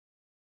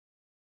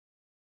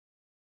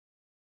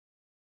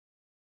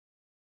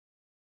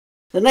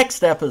The next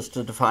step is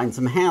to define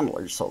some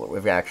handlers so that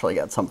we've actually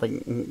got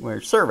something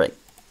we're serving.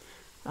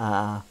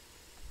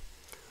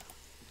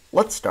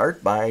 Let's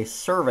start by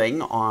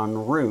serving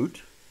on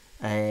root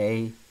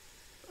a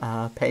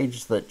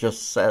page that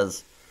just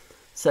says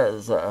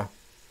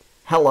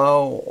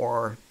hello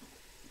or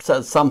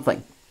says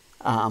something.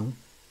 I'm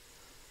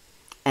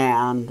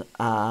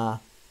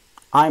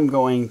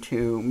going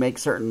to make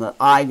certain that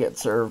I get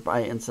served by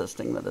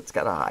insisting that it's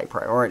got a high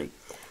priority.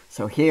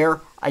 So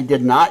here, I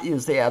did not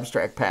use the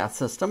abstract path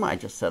system. I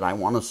just said I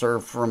want to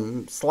serve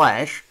from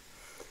 /.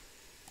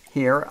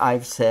 Here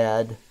I've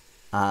said,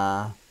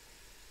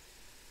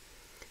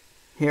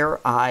 here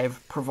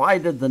I've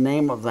provided the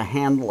name of the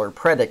handler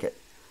predicate.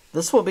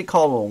 This will be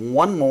called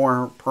one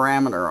more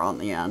parameter on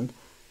the end,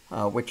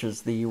 which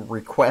is the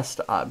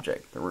request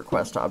object. The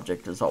request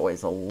object is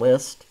always a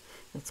list.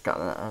 It's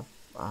got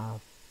a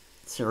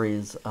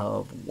series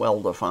of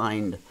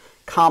well-defined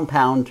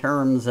compound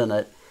terms in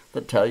it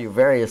that tell you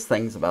various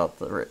things about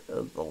the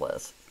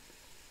list,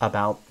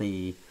 about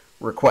the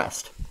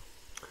request.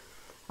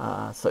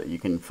 So you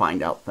can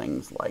find out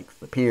things like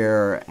the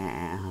peer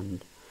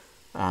and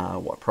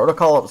what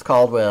protocol it was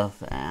called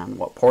with and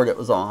what port it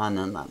was on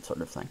and that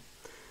sort of thing.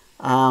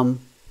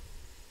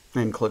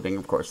 Including,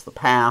 of course, the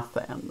path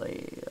and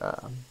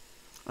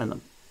the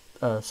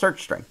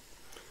search string.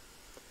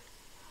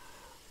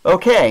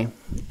 Okay,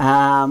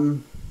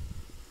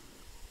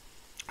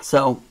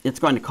 so it's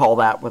going to call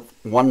that with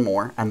one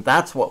more, and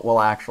that's what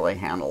will actually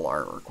handle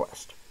our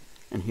request.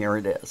 And here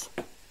it is.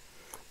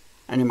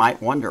 And you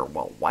might wonder,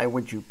 well, why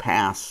would you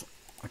pass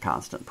a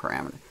constant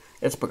parameter?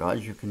 It's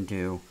because you can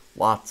do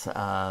lots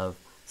of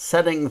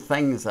setting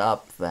things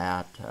up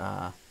that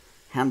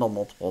handle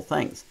multiple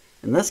things.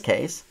 In this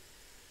case,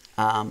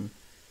 I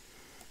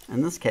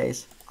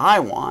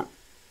want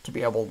to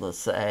be able to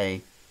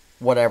say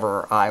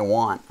whatever I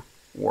want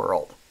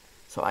world.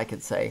 So I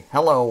could say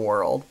hello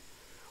world,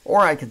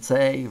 or I could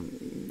say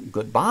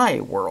goodbye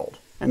world.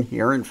 And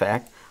here, in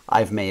fact,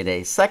 I've made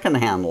a second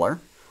handler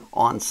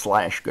on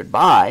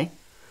 /goodbye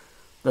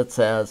that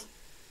says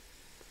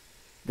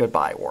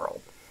goodbye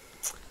world.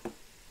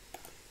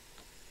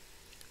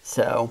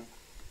 So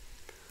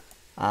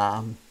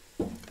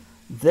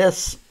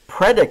this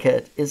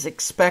predicate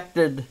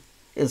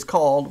is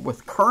called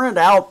with current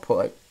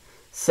output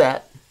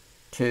set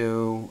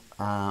to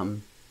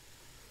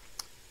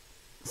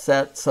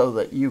set so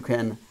that you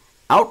can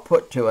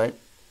output to it,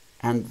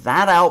 and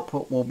that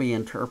output will be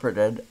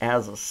interpreted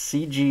as a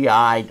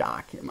CGI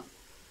document.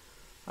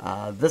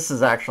 This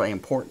is actually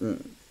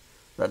important,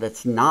 that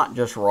it's not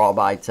just raw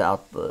bytes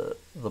out the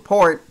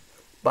port,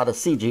 but a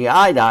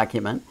CGI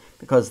document,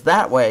 because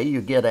that way you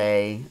get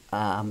a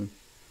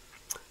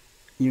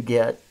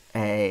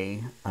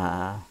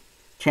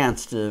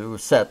chance to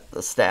set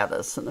the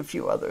status and a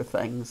few other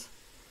things.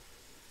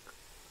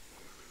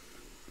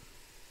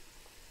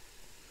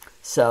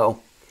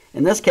 So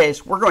in this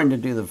case, we're going to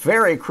do the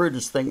very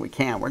crudest thing we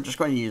can. We're just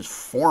going to use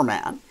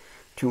format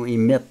to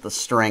emit the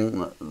string,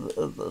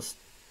 the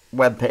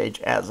web page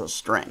as a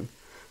string.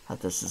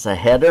 This is a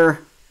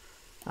header.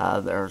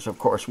 There's, of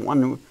course,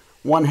 one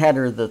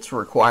header that's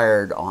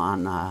required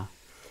on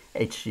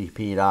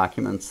HTTP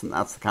documents, and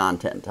that's the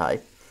content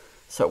type.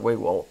 So we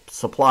will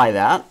supply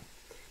that,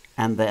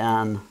 and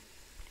then,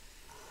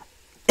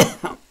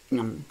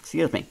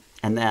 excuse me,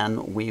 and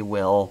then we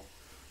will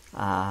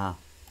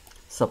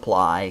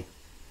supply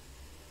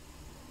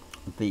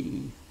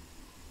the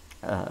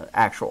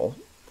actual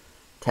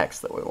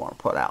text that we want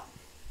to put out.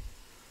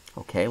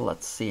 Okay,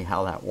 let's see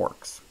how that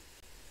works.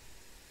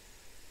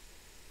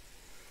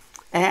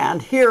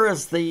 And here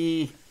is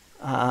here's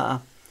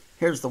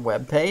the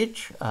web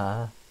page.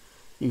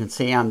 You can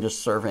see I'm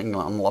just serving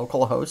on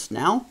localhost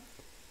now,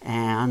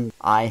 and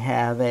I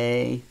have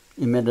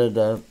emitted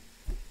a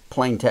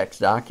plain text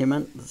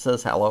document that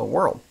says hello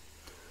world.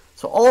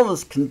 So all of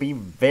this can be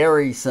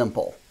very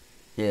simple.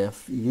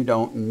 If you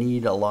don't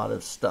need a lot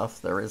of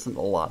stuff, there isn't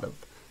a lot of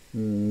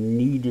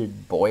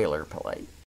needed boilerplate.